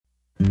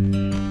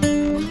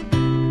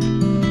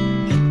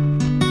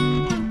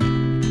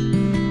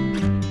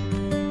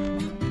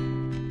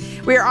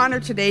We are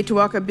honored today to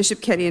welcome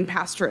Bishop Kenny and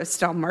Pastor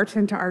Estelle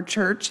Martin to our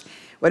church.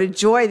 What a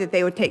joy that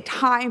they would take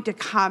time to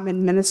come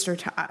and minister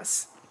to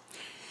us.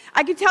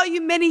 I could tell you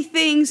many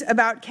things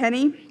about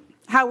Kenny,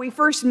 how we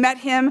first met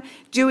him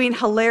doing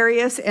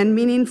hilarious and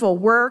meaningful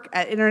work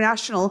at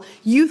International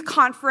Youth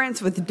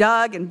Conference with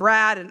Doug and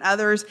Brad and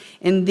others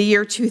in the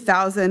year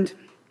 2000.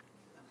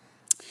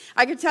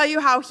 I could tell you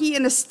how he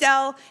and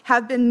Estelle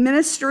have been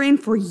ministering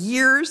for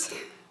years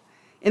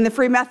in the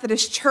Free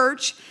Methodist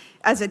Church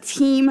as a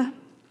team.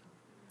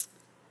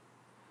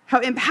 How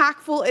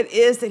impactful it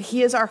is that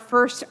he is our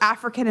first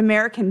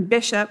African-American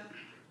bishop.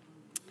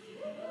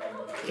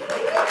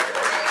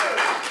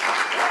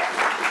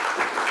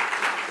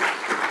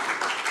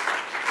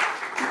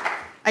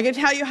 I can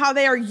tell you how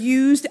they are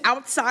used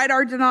outside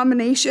our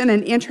denomination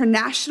and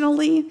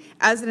internationally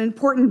as an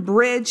important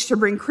bridge to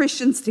bring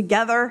Christians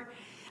together.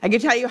 I can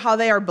tell you how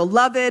they are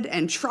beloved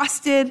and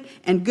trusted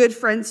and good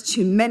friends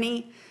to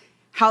many,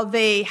 how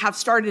they have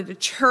started a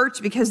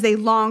church because they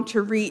long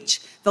to reach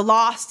the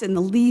lost and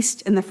the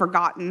least and the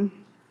forgotten.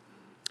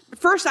 But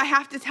first, I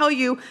have to tell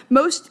you,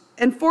 most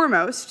and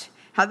foremost,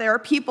 how there are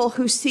people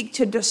who seek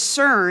to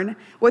discern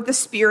what the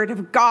Spirit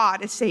of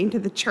God is saying to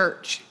the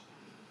church,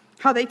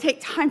 how they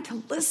take time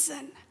to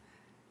listen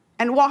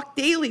and walk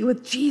daily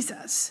with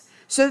Jesus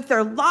so that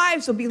their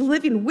lives will be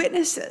living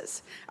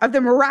witnesses of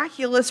the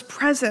miraculous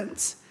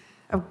presence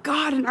of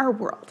God in our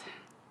world.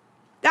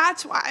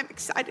 That's why I'm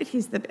excited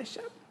he's the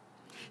bishop.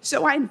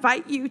 So I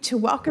invite you to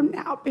welcome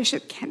now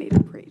Bishop Kenny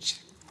to preach.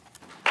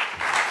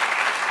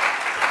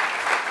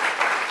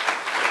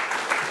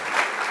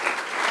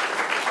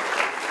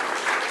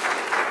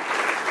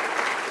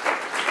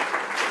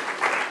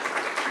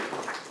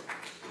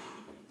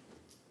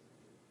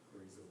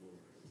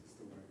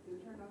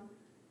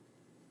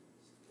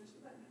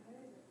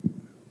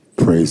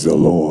 Praise the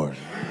Lord.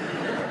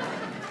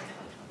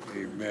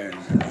 Amen.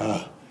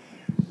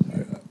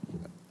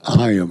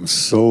 I am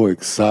so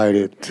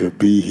excited to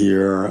be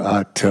here.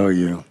 I tell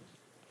you,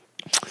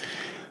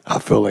 I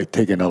feel like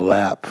taking a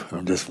lap.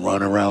 I'm just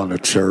running around the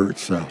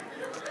church.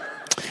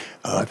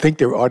 I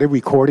think are they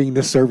recording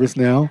this service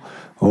now?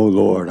 Oh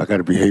Lord, I got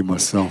to behave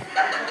myself.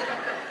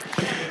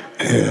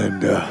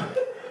 And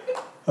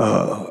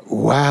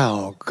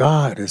wow,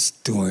 God is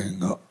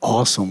doing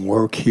awesome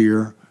work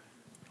here.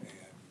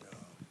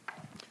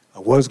 I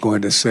was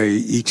going to say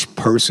each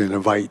person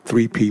invite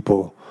 3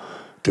 people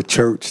to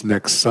church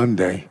next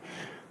Sunday,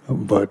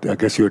 but I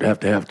guess you would have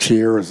to have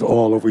chairs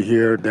all over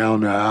here,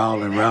 down the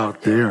aisle, and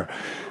out there.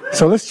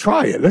 So let's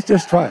try it. Let's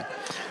just try it.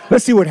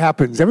 Let's see what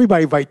happens.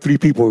 Everybody invite 3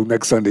 people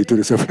next Sunday to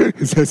this event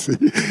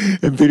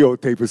and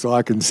videotape it so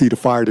I can see the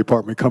fire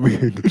department coming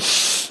in.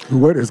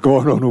 What is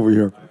going on over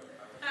here?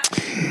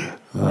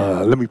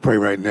 Let me pray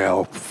right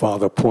now.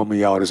 Father, pour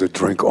me out as a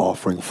drink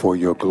offering for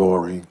your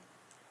glory.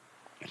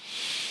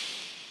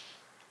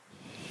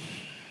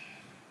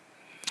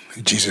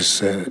 Jesus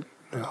said,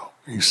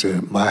 he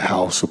said, my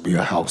house will be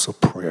a house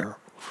of prayer.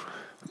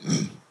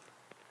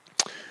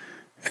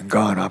 And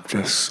God, I'm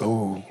just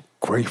so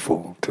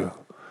grateful to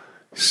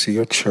see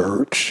a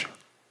church,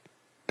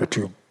 that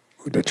you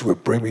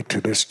would bring me to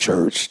this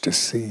church to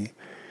see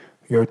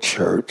your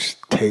church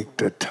take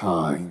the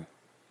time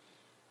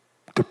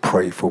to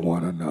pray for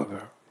one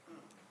another.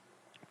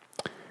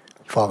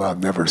 Father,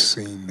 I've never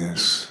seen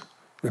this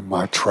in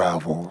my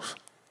travels,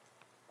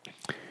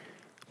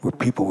 where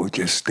people would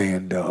just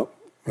stand up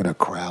in a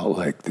crowd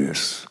like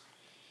this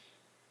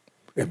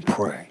and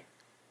pray.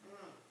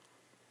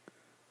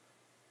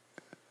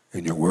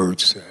 And your word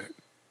said,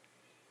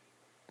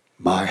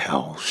 my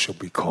house shall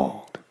be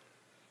called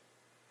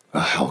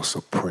a house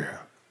of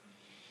prayer.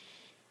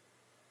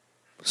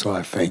 So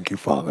I thank you,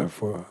 Father,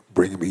 for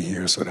bringing me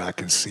here so that I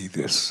can see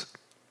this.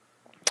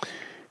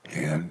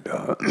 And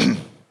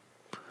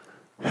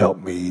help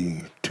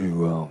me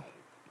to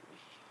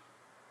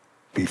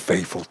be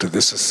faithful to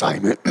this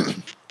assignment.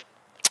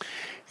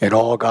 And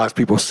all God's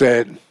people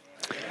said,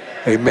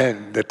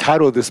 amen. The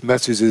title of this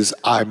message is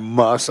I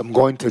Must. I'm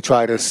going to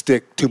try to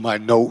stick to my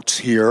notes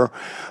here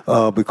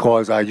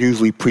because I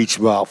usually preach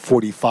about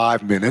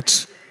 45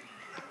 minutes.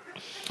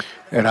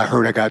 And I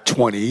heard I got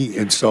 20.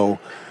 And so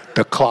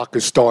the clock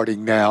is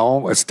starting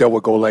now. Estelle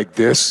will go like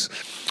this.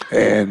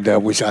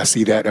 And which I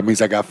see that means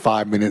I got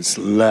 5 minutes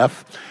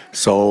left.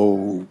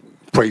 So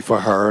pray for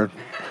her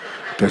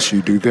that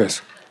she do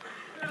this.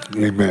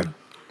 Amen.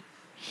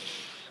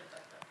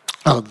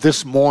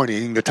 This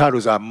morning, the title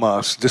is I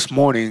Must. This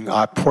morning,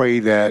 I pray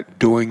that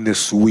during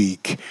this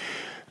week,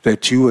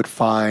 that you would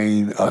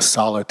find a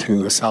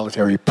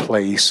solitary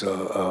place,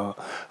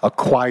 a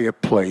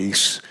quiet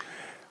place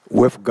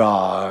with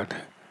God,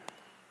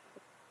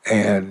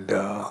 and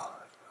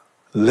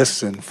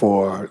listen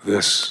for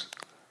this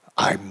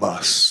I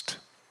must.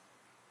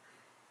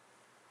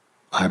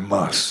 I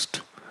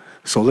must.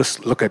 So let's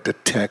look at the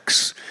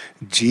text.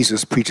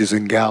 Jesus preaches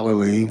in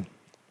Galilee.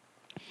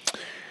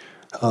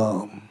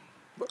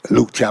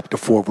 Luke chapter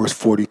 4, verse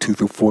 42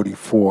 through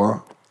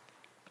 44.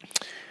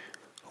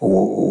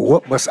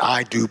 What must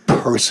I do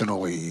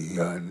personally?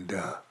 And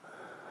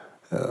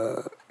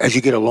as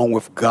you get along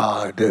with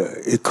God,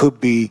 it could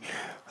be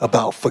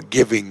about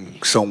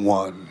forgiving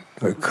someone.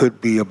 It could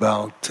be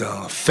about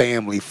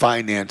family,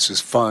 finances,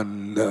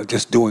 fun,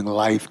 just doing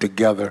life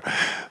together.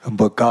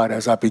 But God,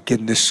 as I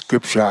begin this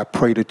scripture, I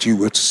pray that you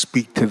would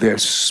speak to their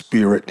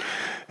spirit.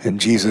 And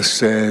Jesus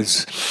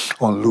says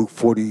on Luke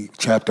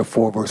chapter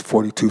 4, verse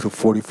 42 to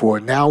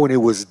 44, now when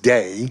it was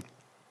day,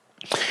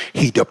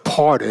 he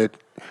departed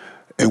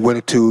and went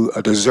into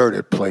a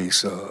deserted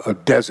place, a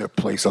desert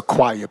place, a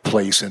quiet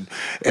place, and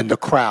the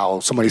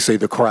crowd, somebody say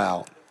the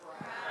crowd.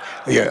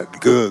 Yeah,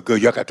 good.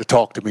 Y'all got to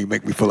talk to me,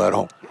 make me feel at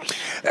home.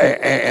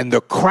 And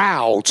the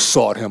crowd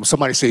sought him.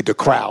 Somebody say the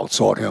crowd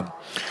sought him.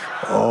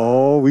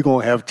 Oh, we're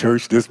going to have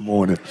church this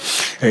morning.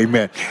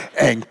 Amen.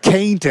 And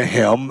came to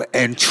him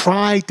and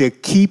tried to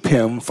keep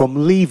him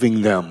from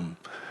leaving them.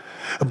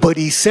 But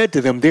he said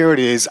to them, there it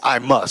is, I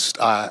must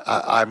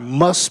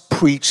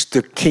preach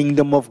the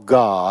kingdom of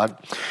God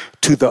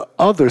to the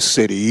other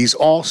cities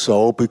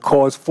also,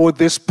 because for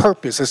this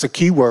purpose, it's a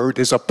key word,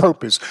 there's a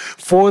purpose.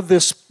 For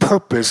this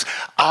purpose,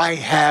 I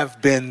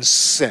have been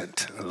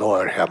sent.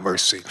 Lord have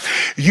mercy.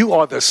 You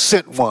are the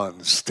sent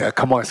ones.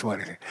 Come on,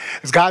 somebody.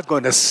 God's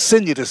going to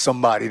send you to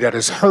somebody that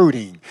is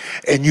hurting,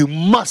 and you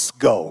must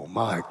go.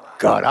 My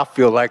God, I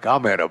feel like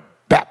I'm at a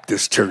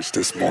Baptist church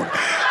this morning.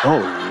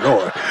 Oh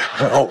Lord.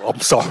 Oh, I'm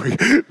sorry.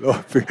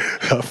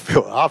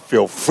 I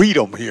feel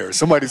freedom here.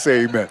 Somebody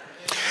say amen.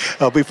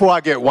 Before I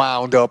get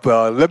wound up,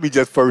 let me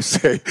just first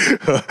say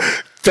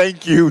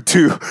thank you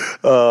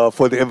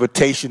for the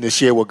invitation to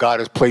share what God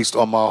has placed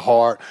on my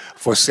heart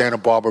for Santa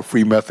Barbara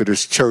Free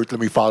Methodist Church. Let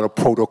me follow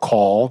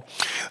protocol.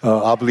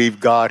 I believe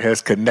God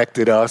has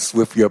connected us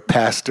with your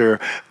pastor,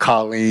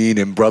 Colleen,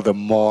 and brother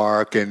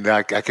Mark. And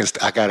I got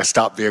to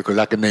stop there because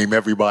I can name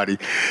everybody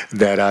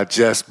that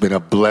just been a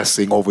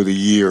blessing over the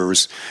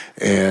years.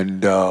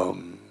 And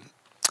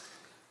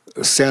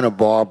Santa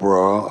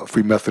Barbara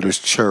Free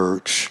Methodist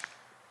Church,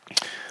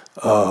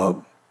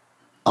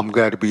 I'm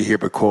glad to be here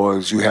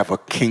because you have a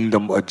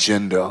kingdom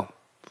agenda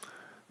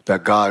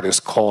that God is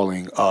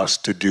calling us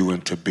to do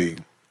and to be.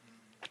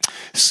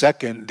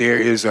 Second, there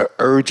is an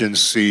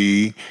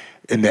urgency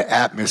in the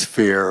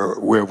atmosphere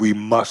where we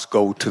must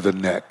go to the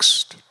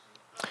next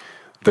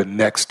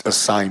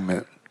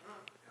assignment,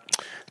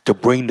 to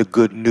bring the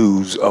good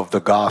news of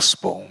the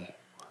gospel.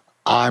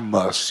 I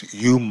must,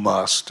 you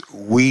must,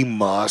 we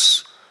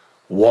must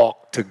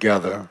walk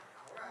together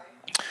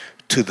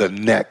to the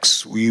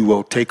next. We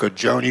will take a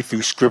journey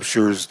through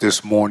scriptures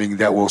this morning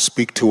that will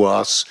speak to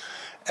us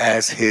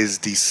as his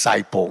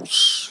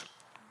disciples.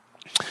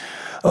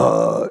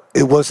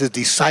 It was his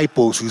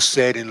disciples who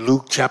said in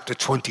Luke chapter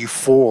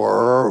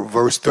 24,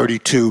 verse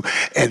 32,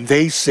 and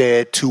they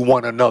said to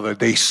one another,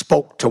 they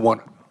spoke to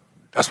one.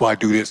 That's why I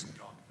do this.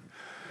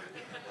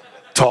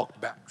 Talk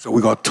back. So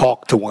we're going to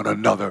talk to one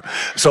another.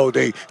 So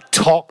they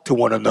talked to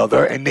one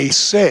another and they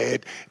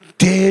said,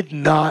 did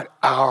not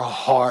our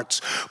hearts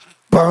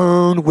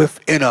burn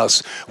within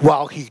us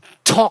while he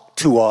talked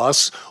to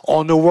us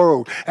on the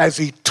road, as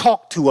he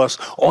talked to us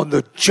on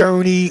the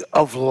journey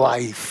of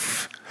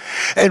life,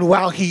 and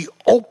while he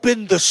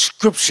opened the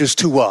scriptures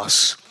to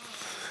us.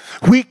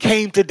 We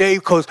came today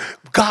because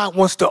God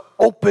wants to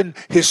open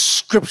his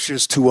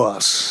scriptures to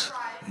us.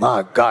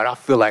 My God, I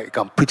feel like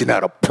I'm preaching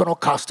at a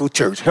Pentecostal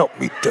church. Help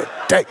me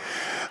today.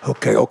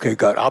 Okay,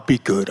 God, I'll be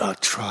good. I'll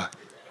try.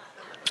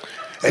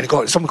 And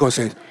someone's going to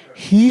say,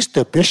 he's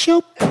the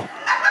bishop?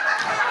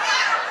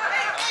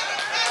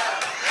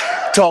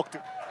 Talk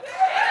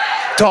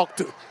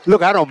to.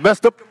 Look, I don't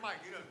messed up the mic.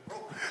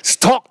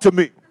 Talk to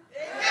me.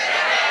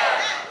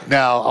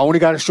 Now, I only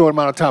got a short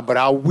amount of time, but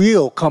I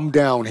will come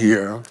down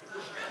here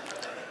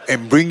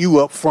and bring you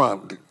up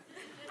front.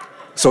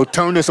 So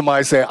turn to somebody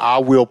and say, I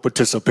will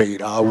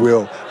participate. I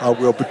will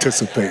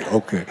participate.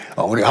 Okay.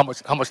 How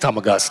much time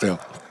I got still?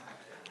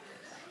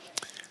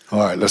 All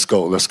right, let's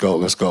go.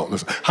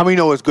 How many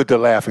know it's good to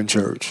laugh in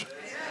church?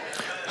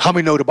 How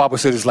many know the Bible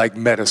says it's like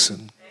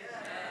medicine?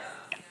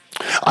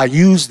 I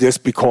use this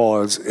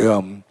because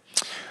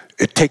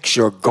it takes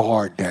your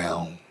guard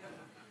down.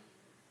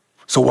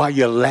 So while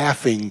you're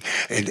laughing,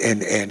 and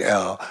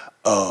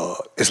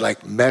it's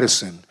like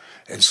medicine.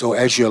 And so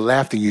as you're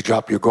laughing, you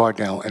drop your guard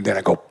down, and then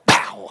I go,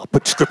 pow, I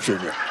put scripture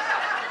in there.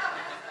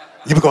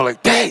 You be going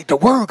like, dang, the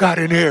word got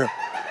in here.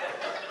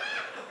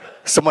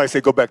 Somebody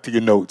say, go back to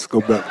your notes.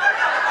 Go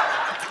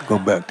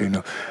back to your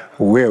notes.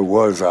 Where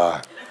was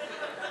I?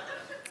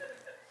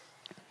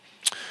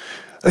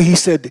 He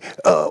said,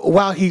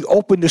 while he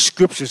opened the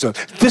scriptures,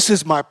 this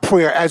is my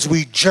prayer as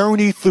we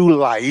journey through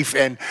life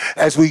and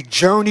as we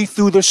journey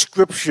through the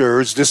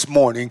scriptures this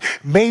morning,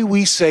 may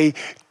we say,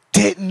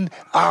 didn't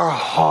our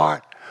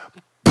heart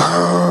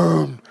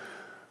burn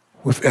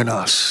within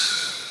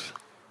us?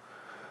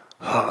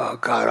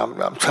 God,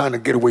 I'm trying to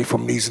get away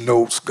from these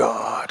notes,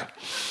 God.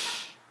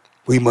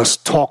 We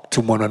must talk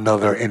to one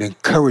another and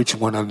encourage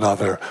one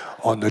another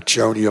on the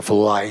journey of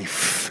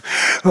life.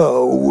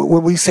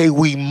 When we say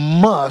we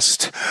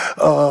must,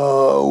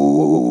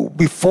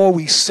 before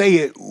we say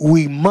it,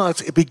 we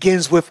must, it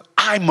begins with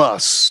I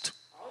must.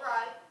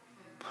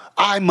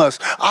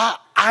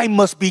 I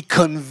must be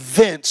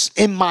convinced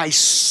in my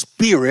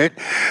spirit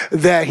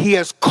that he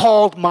has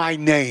called my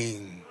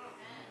name.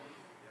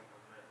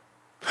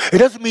 It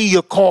doesn't mean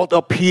you're called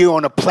up here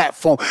on a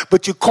platform,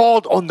 but you're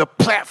called on the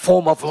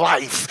platform of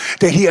life,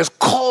 that he has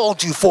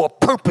called you for a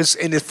purpose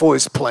in it, for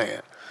his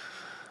plan.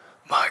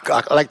 My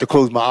God, I like to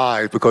close my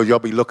eyes because y'all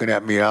be looking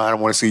at me. I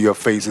don't want to see your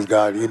faces,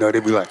 God. You know, they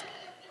be like,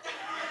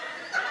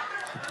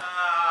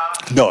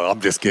 no, I'm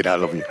just kidding. I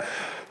love you.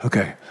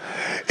 Okay.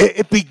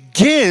 It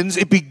begins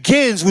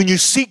when you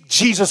seek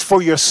Jesus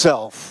for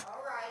yourself.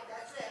 All right,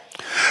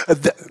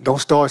 that's it. Don't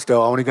start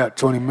still. I only got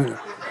 20 minutes.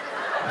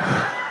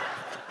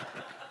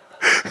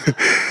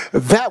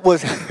 That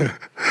would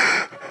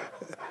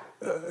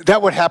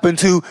happen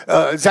to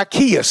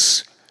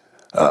Zacchaeus.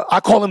 I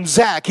call him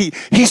Zach.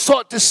 He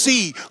sought to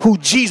see who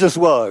Jesus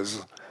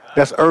was.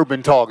 That's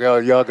urban talk.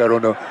 Y'all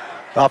don't know.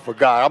 I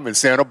forgot. I'm in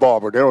Santa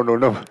Barbara. They don't know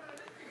nothing.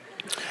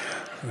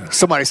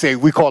 Somebody say,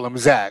 we call him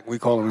Zach. We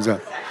call him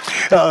Zach.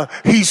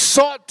 He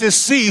sought to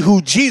see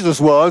who Jesus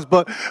was,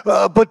 but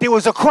there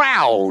was a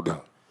crowd.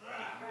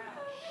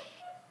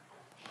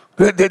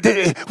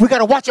 We got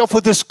to watch out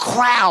for this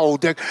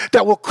crowd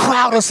that will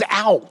crowd us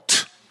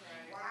out.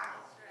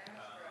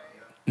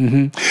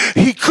 Mm-hmm.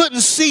 He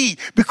couldn't see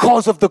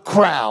because of the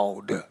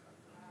crowd.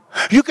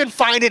 You can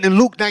find it in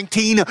Luke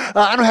 19.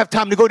 I don't have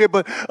time to go there,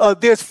 but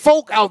there's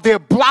folk out there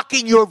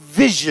blocking your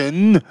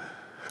vision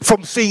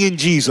from seeing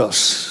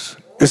Jesus.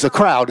 It's a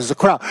crowd. It's a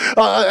crowd.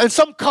 And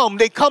some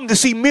they come to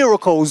see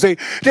miracles. They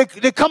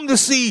come to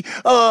see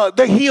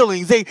the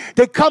healings.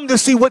 They come to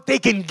see what they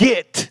can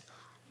get.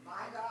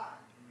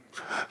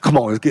 Come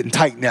on, it's getting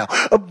tight now.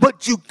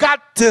 But you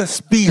got to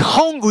be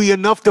hungry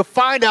enough to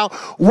find out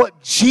what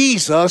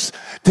this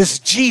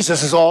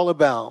Jesus is all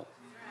about.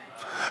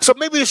 So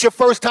maybe it's your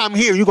first time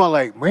here. You're going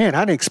like, man, I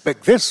didn't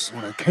expect this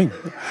when I came.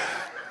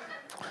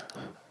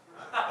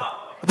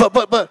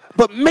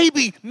 But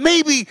maybe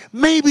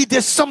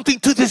there's something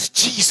to this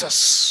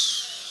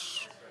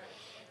Jesus.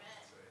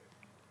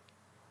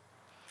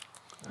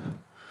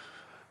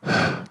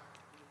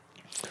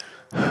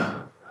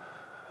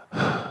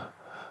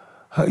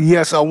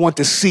 Yes, I want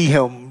to see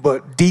him,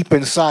 but deep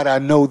inside I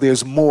know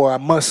there's more. I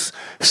must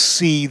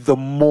see the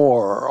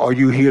more. Are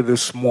you here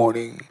this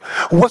morning?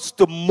 What's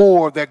the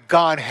more that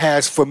God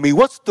has for me?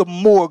 What's the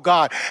more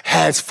God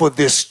has for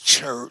this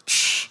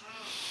church?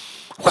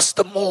 What's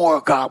the more,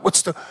 God?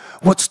 What's the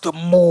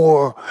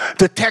more?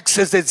 The text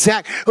says that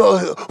Zach,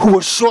 who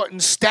was short in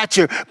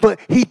stature, but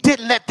he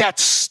didn't let that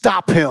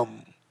stop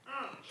him.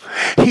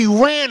 He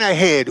ran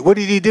ahead. What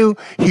did he do?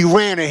 He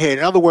ran ahead.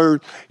 In other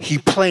words, he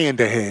planned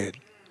ahead.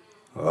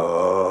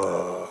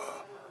 God,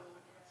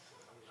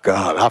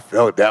 I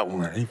felt that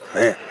one.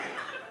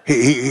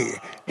 He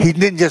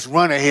didn't just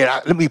run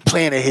ahead. Let me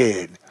plan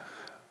ahead.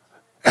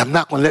 I'm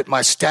not going to let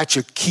my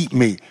stature keep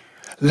me.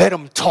 Let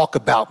them talk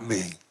about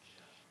me.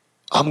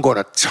 I'm going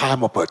to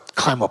climb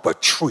up a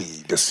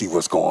tree to see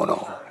what's going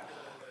on.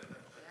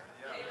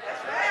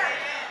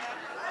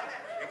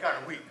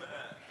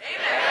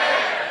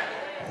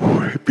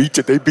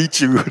 They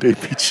beat you.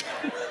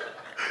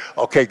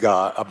 Okay,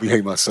 God, I'll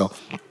behave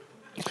myself.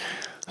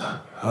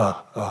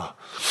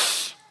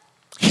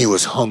 He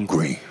was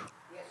hungry.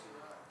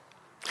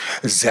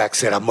 Zach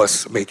said, I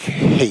must make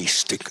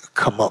haste to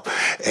come up.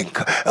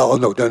 No.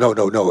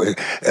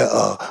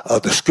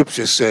 The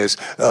scripture says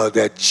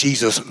that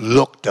Jesus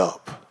looked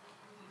up.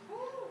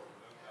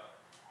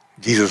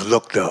 Jesus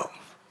looked up.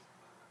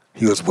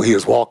 He was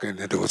walking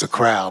and there was a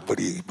crowd, but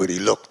he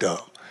looked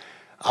up.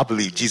 I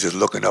believe Jesus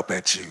looking up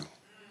at you.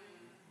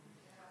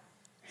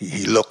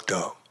 He looked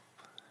up.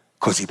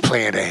 Because he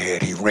planned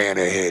ahead, he ran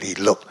ahead, he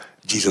looked.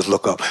 Jesus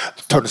looked up.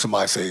 Turn to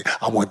somebody and say,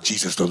 I want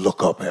Jesus to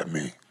look up at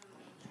me.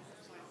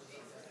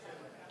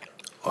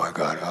 Oh,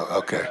 God,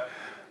 okay.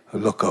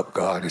 Look up,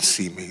 God, and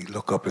see me.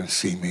 Look up and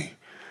see me.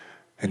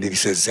 And then he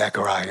says,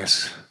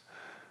 Zacharias,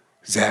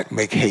 Zach,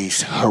 make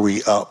haste,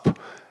 hurry up.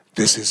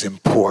 This is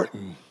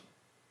important.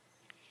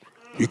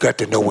 You got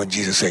to know when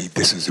Jesus says,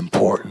 this is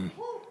important.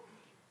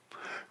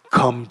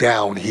 Come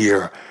down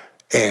here.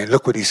 And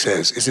look what he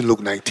says. It's in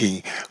Luke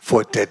 19.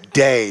 For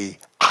today,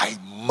 I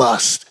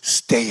must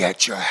stay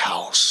at your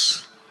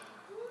house.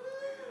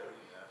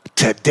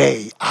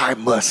 Today, I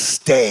must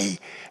stay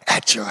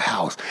at your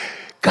house.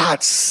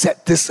 God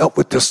set this up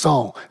with the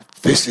song.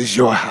 This is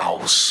your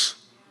house.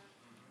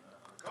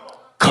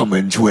 Come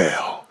and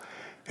dwell.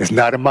 It's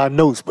not in my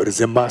notes, but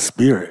it's in my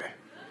spirit.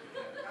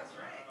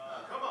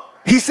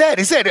 He said,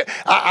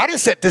 I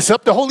didn't set this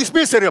up. The Holy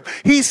Spirit set it up.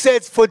 He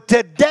says, for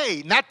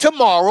today, not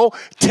tomorrow,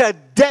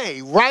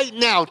 today, right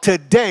now,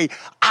 today,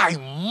 I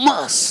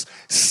must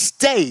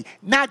stay.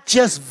 Not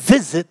just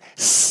visit,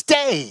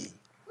 stay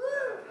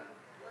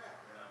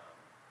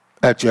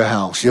at your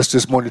house. Just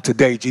this morning,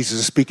 today, Jesus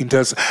is speaking to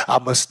us. I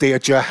must stay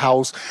at your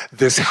house,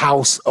 this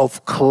house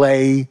of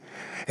clay.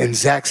 And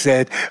Zach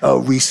said,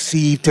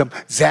 received him.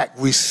 Zach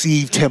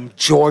received him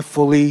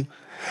joyfully.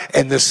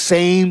 And the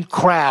same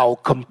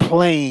crowd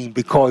complained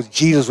because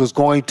Jesus was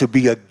going to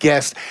be a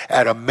guest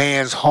at a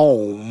man's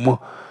home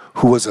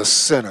who was a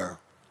sinner.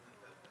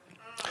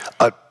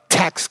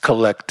 tax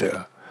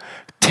collector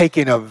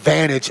taking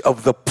advantage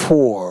of the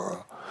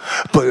poor.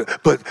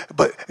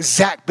 But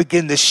Zach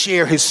began to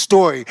share his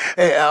story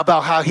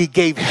about how he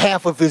gave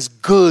half of his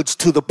goods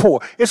to the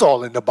poor. It's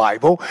all in the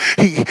Bible.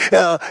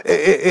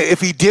 If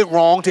he did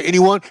wrong to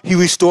anyone, he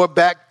restored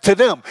back to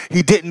them.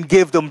 He didn't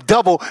give them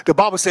double. The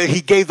Bible said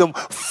he gave them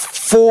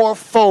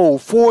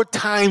fourfold, 4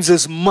 times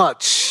as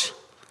much.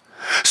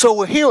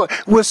 So here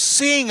we're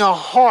seeing a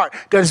heart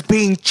that is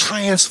being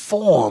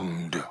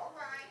transformed.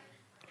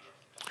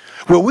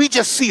 Where we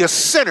just see a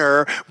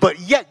sinner, but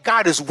yet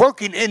God is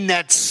working in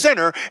that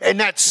sinner, and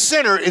that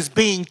sinner is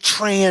being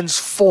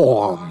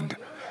transformed.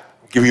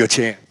 I'll give you a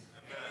chance.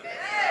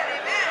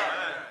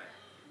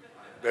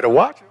 Better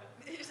watch it.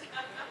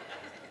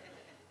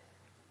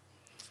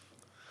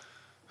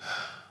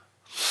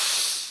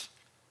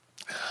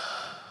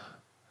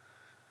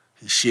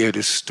 He shared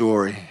his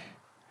story,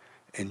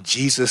 and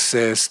Jesus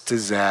says to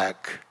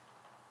Zach,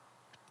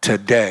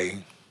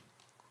 today,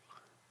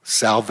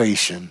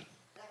 salvation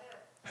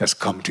has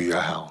come to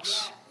your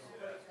house.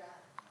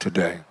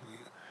 Today.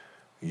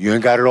 You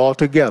ain't got it all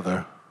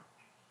together,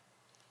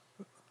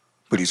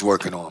 but he's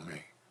working on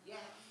me.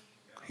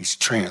 He's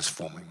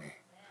transforming me.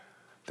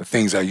 The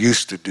things I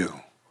used to do,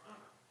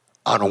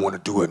 I don't want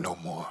to do it no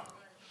more.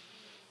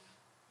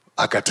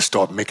 I got to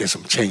start making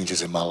some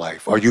changes in my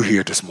life. Are you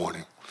here this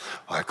morning?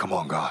 All right, come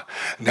on, God.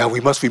 Now, we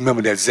must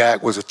remember that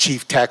Zach was a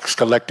chief tax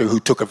collector who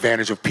took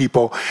advantage of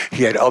people.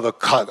 He had other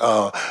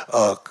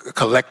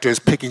collectors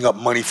picking up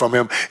money from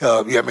him.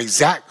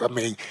 Zach,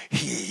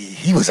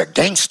 he was a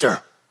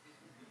gangster.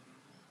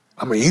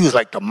 He was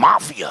like the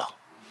mafia.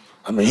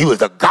 He was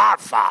the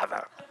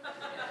Godfather.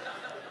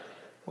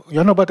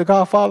 Y'all know about the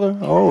Godfather?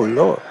 Oh,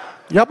 Lord.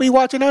 Y'all be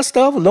watching that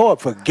stuff? Lord,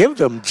 forgive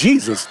them,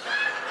 Jesus.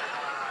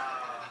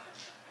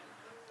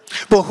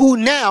 But who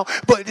now?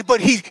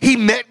 But he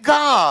met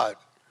God.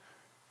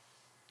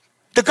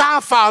 The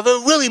Godfather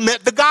really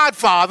met the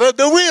Godfather,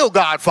 the real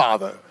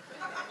Godfather.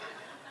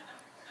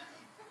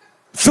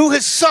 Through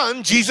his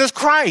son, Jesus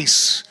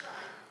Christ.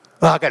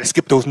 I got to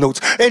skip those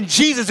notes. And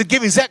Jesus is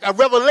giving Zach a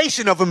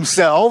revelation of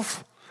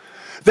himself.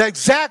 That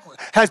Zach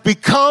has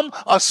become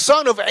a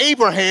son of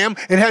Abraham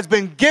and has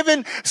been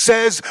given,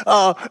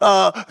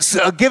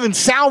 given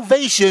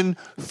salvation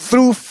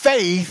through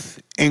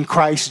faith in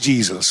Christ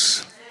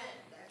Jesus.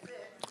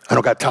 I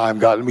don't got time,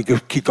 God. Let me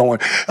keep going.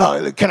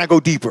 Can I go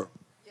deeper?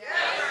 Yes.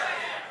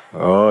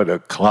 Oh, the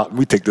clock.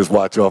 We take this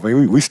watch off.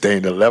 We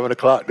staying at 11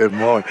 o'clock this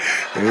morning.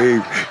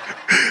 Hey,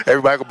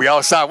 everybody going to be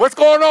outside. What's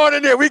going on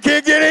in there? We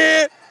can't get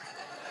in.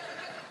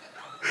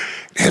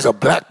 There's a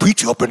black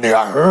preacher up in there,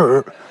 I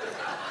heard.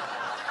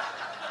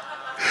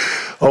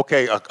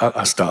 Okay,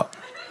 I stop.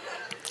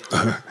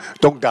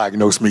 Don't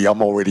diagnose me.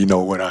 I'm already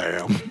know what I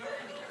am.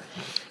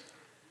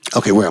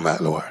 Okay, where am I,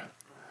 Lord?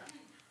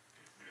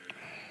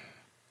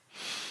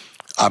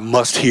 I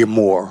must hear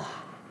more.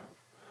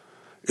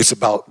 It's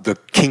about the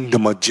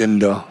kingdom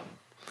agenda.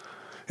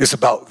 It's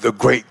about the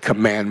great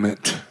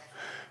commandment.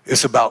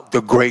 It's about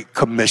the great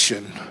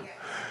commission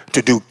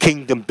to do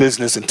kingdom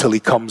business until he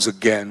comes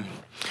again.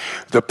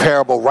 The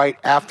parable right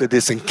after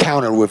this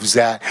encounter with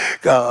Zach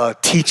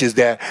teaches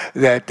that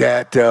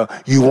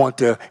you want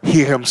to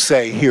hear him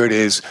say, here it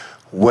is,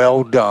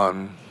 well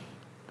done,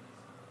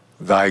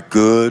 thy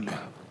good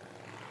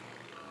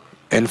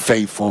and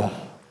faithful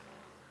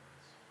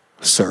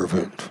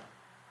servant.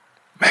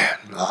 Man,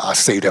 I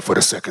say that for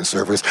the second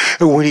service.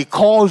 When he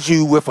calls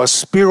you with a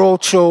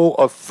spiritual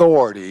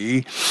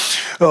authority,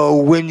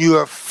 when you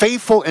are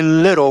faithful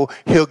in little,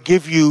 he'll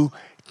give you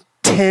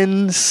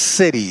 10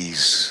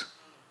 cities.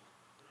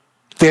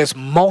 There's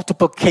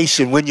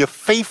multiplication. When you're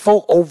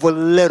faithful over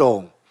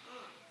little,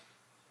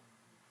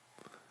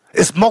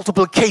 it's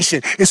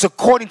multiplication. It's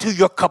according to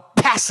your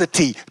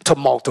capacity to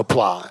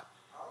multiply.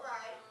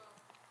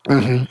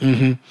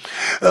 It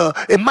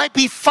might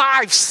be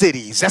 5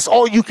 cities. That's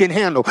all you can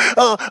handle.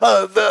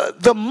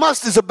 The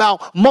must is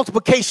about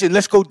multiplication.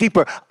 Let's go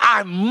deeper.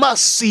 I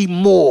must see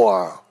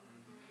more.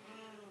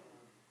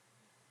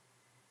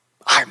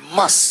 I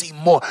must see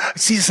more.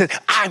 Jesus said,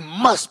 I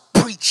must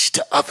preach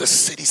to other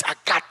cities. I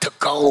got to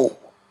go.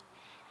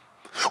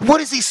 What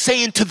is he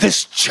saying to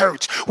this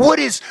church? What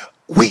is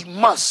we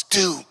must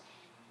do?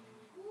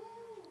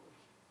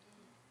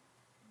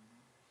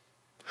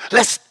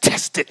 Let's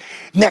test it.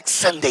 Next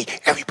Sunday,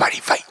 everybody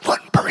invite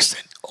one person.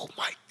 Oh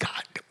my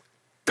God.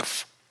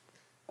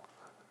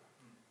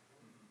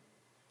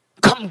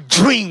 Come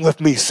dream with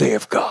me,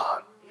 saith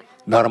God.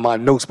 Not in my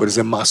notes, but it's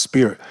in my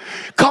spirit.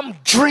 Come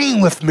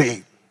dream with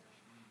me.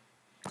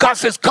 God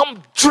says,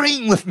 come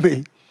dream with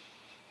me.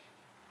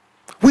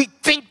 We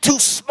think too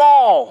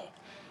small.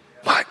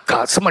 My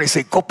God, somebody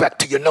say, go back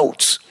to your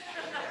notes.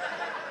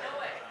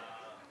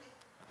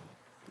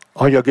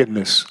 Are y'all getting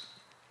this?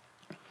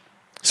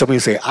 Somebody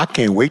say, I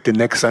can't wait the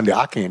next Sunday.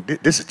 I can't.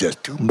 This is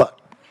just too much.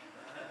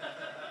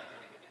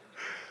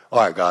 All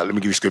right, God, let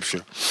me give you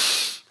scripture.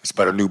 It's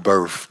about a new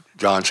birth.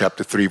 John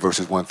chapter 3,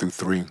 verses 1 through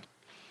 3.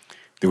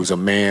 There was a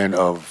man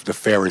of the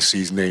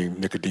Pharisees named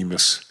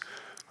Nicodemus,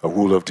 a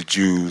ruler of the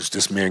Jews.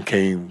 This man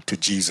came to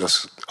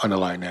Jesus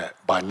Underline that.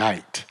 By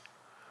night.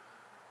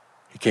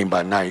 He came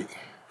by night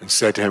and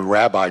said to him,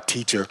 Rabbi,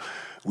 teacher,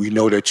 we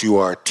know that you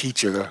are a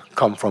teacher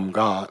come from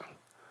God.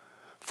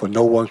 For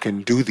no one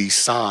can do these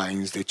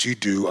signs that you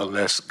do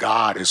unless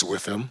God is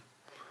with him.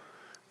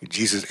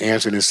 Jesus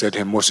answered and said to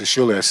him, most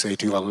surely I say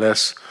to you,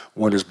 unless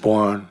one is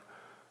born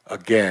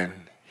again,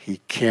 he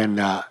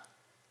cannot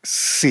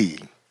see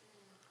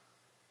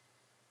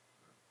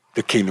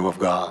the kingdom of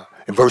God.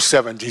 In verse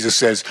 7, Jesus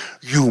says,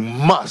 you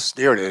must,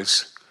 there it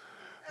is,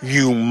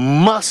 you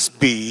must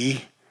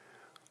be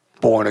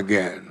born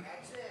again.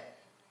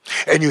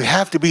 And you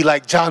have to be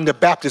like John the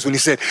Baptist when he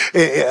said,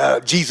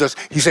 Jesus,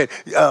 he said,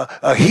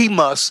 he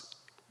must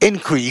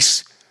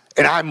increase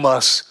and I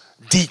must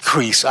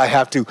decrease. I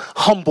have to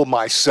humble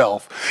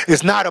myself.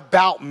 It's not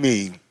about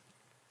me.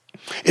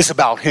 It's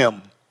about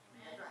him.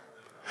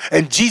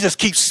 And Jesus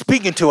keeps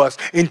speaking to us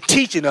and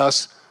teaching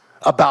us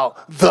about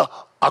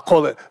I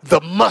call it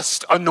the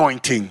must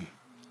anointing.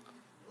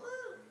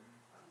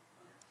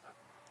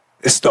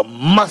 It's the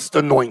must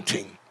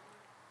anointing.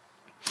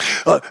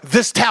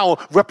 This towel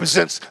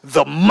represents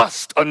the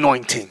must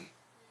anointing.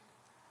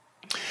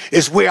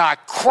 It's where I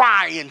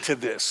cry into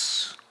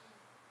this.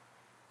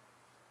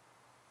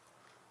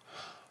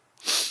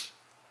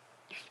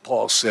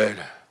 Paul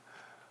said,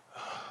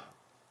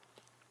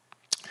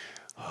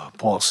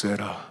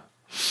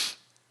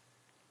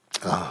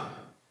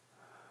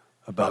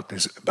 about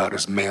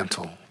his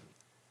mantle,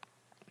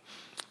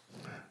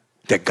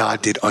 that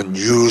God did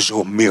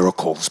unusual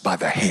miracles by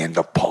the hand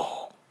of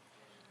Paul.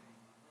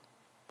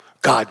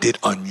 God did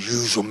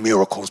unusual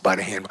miracles by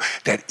the hand,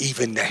 that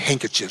even the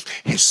handkerchief,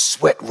 his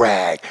sweat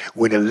rag,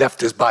 when it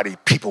left his body,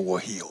 people were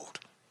healed.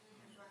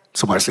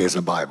 Somebody says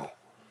in the Bible.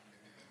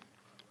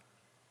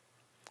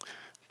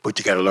 But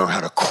you got to learn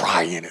how to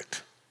cry in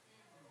it.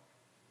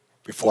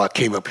 Before I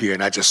came up here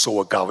and I just saw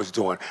what God was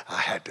doing, I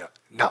had to,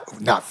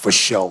 not for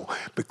show,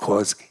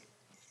 because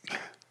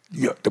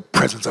the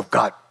presence of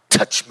God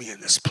touched me in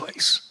this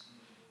place.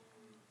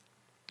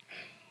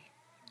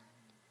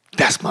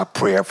 That's my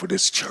prayer for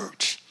this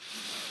church.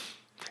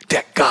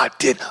 That God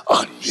did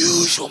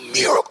unusual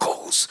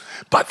miracles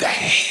by the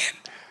hand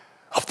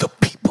of the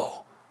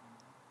people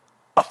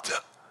of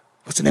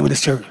what's the name of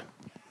this church?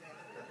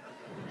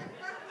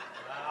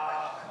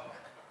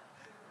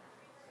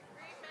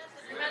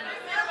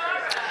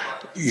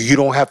 You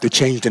don't have to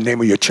change the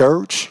name of your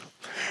church.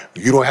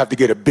 You don't have to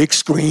get a big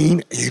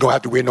screen. You don't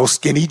have to wear no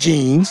skinny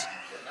jeans.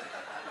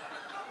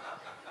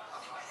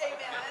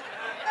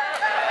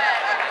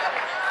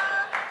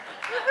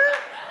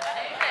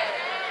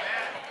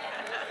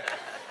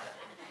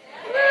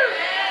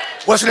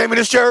 What's the name of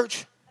this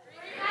church?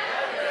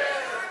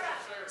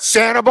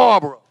 Santa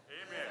Barbara.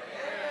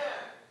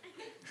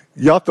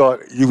 Y'all thought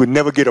you would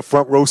never get a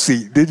front row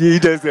seat, did you?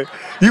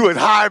 You was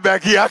high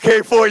back here. I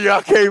came for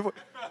you.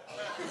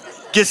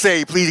 Get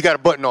saved, please. You got a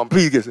button on.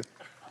 Please get saved.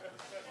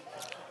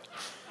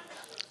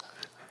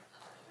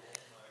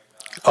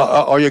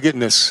 Are you getting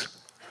this?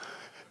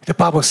 The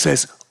Bible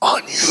says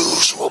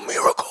unusual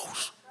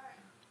miracles.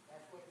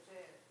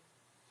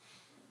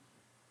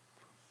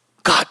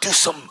 God, do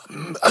some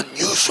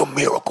unusual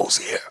miracles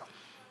here.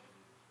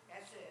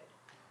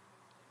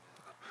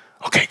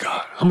 Okay,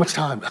 God, how much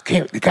time? I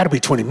can't. It got to be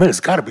 20 minutes.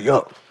 It's got to be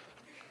up.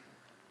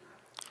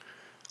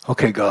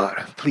 Okay, God,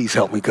 please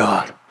help me,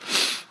 God.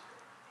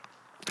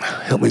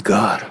 Help me,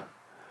 God.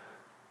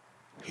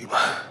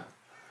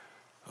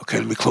 Okay,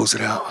 let me close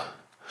it out.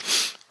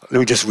 Let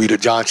me just read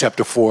it. John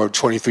chapter 4,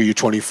 23 to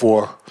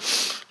 24.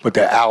 But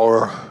the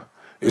hour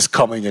is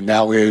coming, and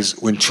now is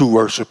when true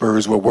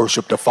worshipers will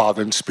worship the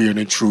Father in spirit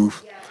and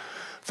truth. Yeah.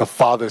 The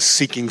Father is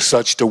seeking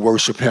such to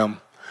worship him.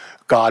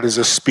 God is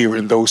a spirit,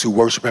 and those who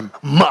worship him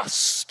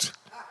must.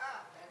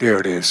 There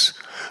it is.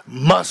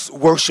 Must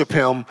worship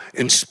him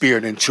in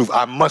spirit and truth.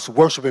 I must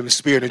worship him in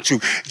spirit and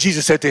truth.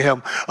 Jesus said to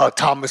him,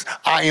 Thomas,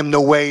 I am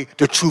the way,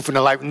 the truth, and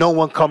the life. No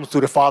one comes to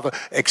the Father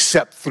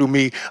except through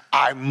me.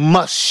 I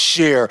must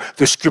share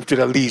the scripture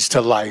that leads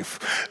to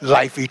life,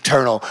 life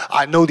eternal.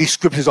 I know these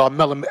scriptures are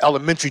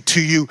elementary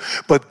to you,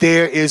 but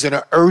there is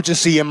an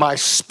urgency in my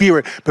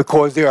spirit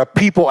because there are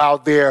people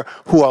out there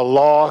who are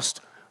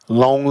lost,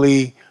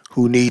 lonely,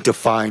 who need to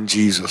find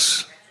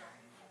Jesus,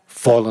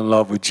 fall in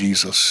love with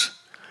Jesus.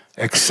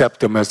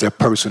 Accept him as their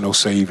personal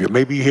savior.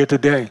 Maybe you're here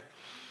today.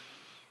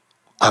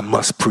 I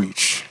must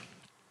preach.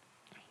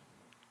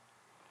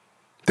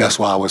 That's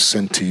why I was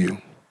sent to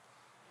you.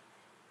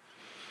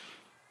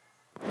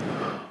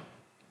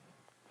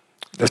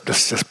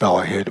 Let's just bow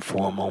our head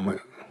for a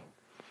moment.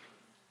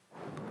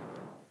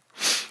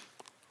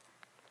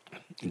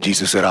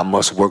 Jesus said, I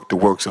must work the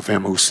works of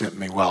him who sent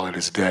me while it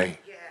is day.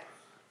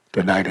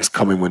 The night is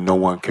coming when no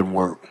one can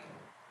work.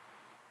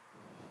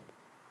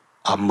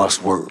 I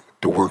must work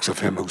the works of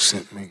him who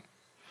sent me.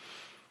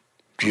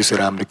 Jesus said,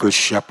 I'm the good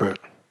shepherd,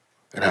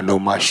 and I know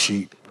my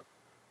sheep,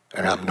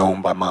 and I'm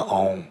known by my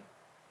own.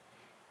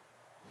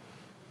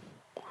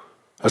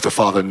 As the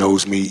Father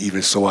knows me,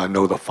 even so I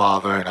know the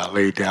Father, and I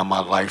lay down my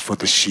life for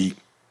the sheep.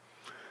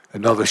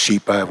 And other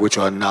sheep I have which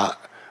are not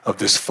of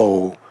this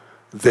fold,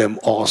 them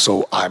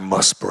also I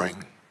must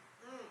bring.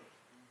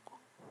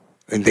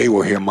 And they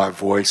will hear my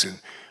voice, and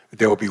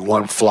there will be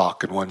one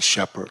flock and one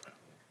shepherd.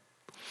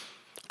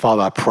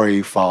 Father, I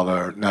pray,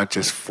 Father, not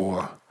just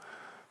for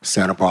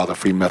Santa Barbara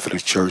Free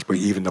Methodist Church, but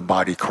even the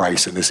body of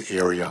Christ in this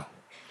area,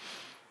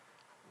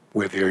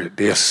 where there's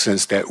a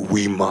sense that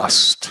we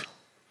must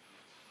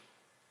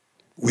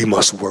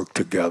work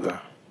together.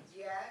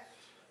 Yes.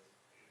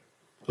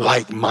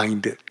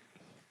 Like-minded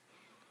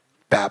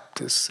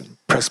Baptist and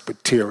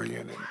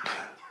Presbyterian and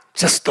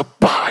just the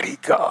body,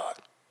 God.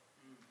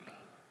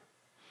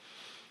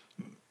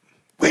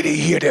 Where they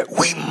hear that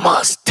we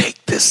must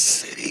take this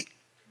city.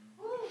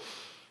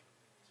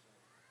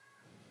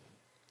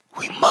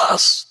 We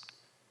must.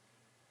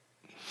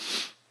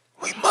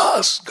 We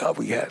must. God,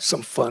 we had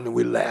some fun and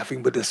we're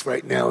laughing, but this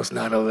right now is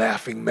not a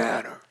laughing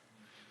matter.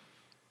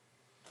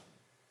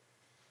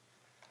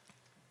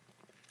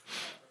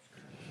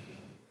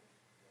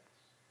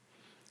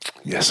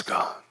 Yes,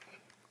 God.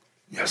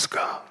 Yes,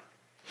 God.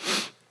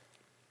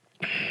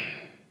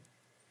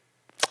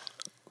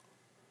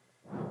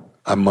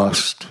 I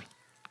must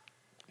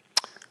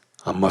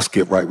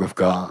get right with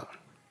God.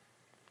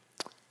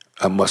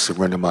 I must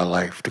surrender my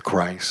life to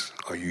Christ.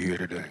 Are you here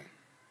today?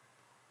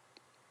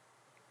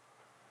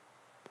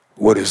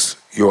 What is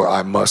your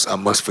I must? I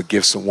must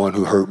forgive someone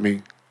who hurt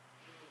me.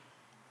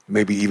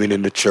 Maybe even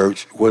in the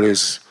church. What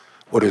is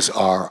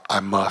our I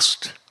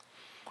must?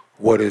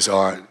 What is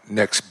our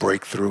next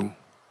breakthrough?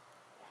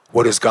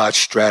 What is God's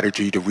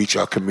strategy to reach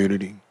our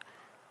community,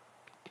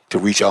 to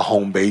reach our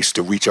home base,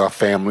 to reach our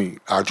family,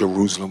 our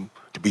Jerusalem,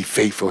 to be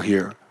faithful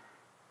here?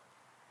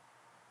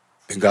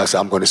 And God said,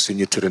 I'm going to send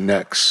you to the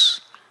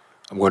next.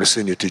 I'm going to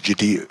send you to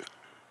Judea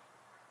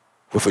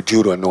with a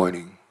Judah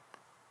anointing.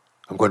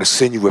 I'm going to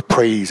send you with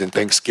praise and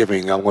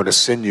thanksgiving. I'm going to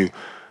send you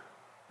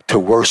to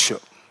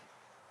worship.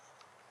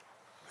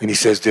 And he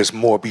says, there's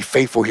more. Be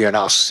faithful here, and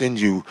I'll send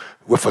you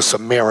with a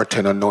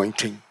Samaritan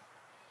anointing.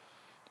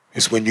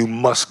 It's when you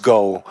must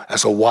go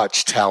as a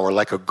watchtower,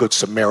 like a good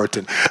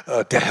Samaritan,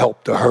 to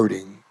help the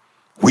hurting.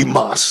 We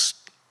must.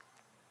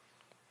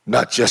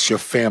 Not just your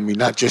family,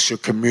 not just your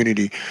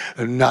community,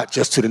 not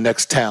just to the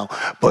next town,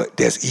 but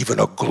there's even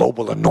a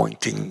global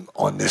anointing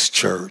on this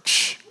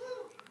church.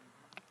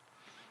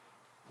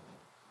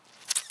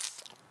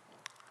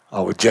 I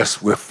was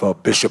just with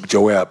Bishop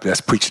Joab, that's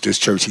preached at this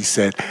church. He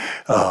said,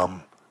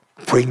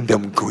 bring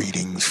them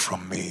greetings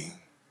from me.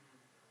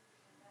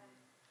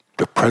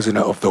 The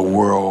president of the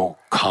World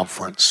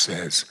Conference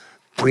says,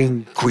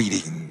 bring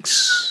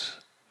greetings.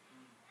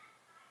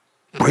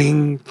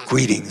 Bring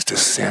greetings to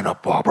Santa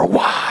Barbara.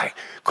 Why?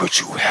 Because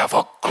you have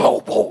a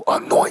global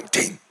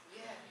anointing.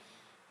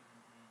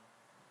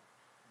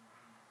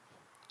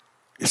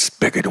 It's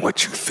bigger than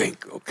what you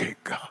think. Okay,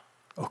 God,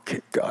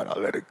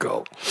 I'll let it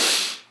go.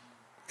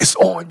 It's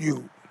on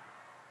you.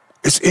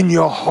 It's in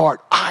your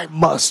heart.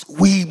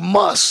 We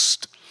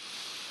must,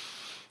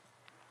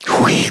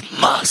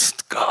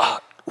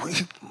 God. We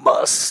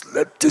must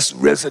let this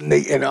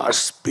resonate in our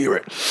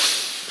spirit.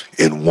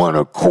 In one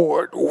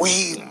accord,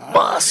 we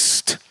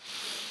must.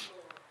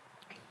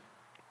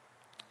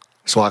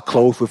 So I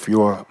close with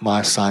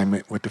my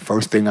assignment with the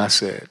first thing I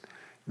said.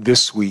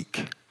 This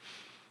week,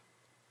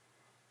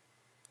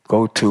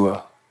 go to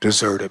a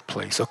deserted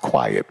place, a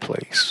quiet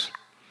place.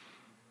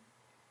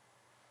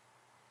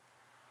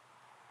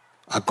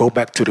 I go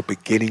back to the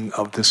beginning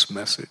of this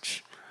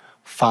message.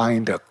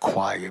 Find a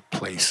quiet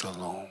place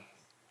alone.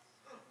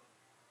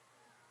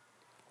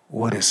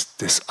 What is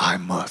this I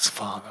must,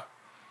 Father?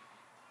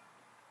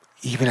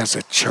 Even as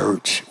a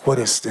church, what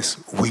is this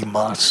we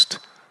must?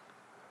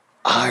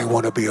 I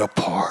want to be a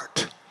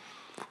part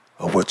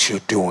of what you're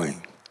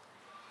doing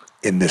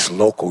in this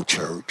local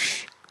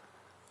church,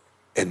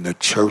 in the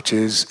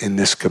churches in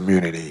this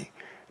community,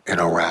 and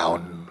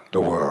around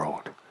the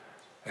world.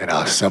 And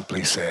I'll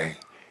simply say,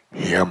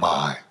 here am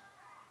I,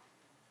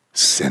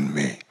 send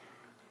me.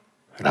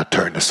 And I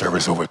turn the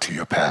service over to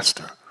your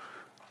pastor.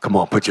 Come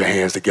on, put your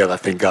hands together. I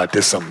think God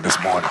did something this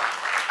morning.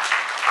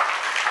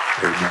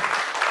 Amen.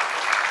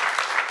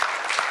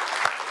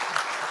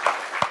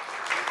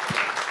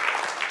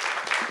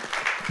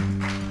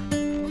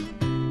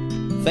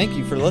 Thank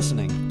you for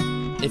listening.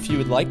 If you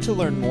would like to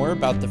learn more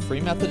about the Free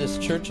Methodist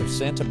Church of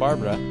Santa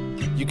Barbara,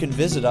 you can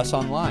visit us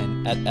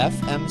online at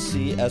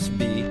fmcsb.org.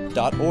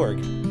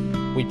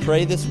 We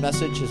pray this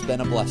message has been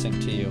a blessing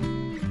to you.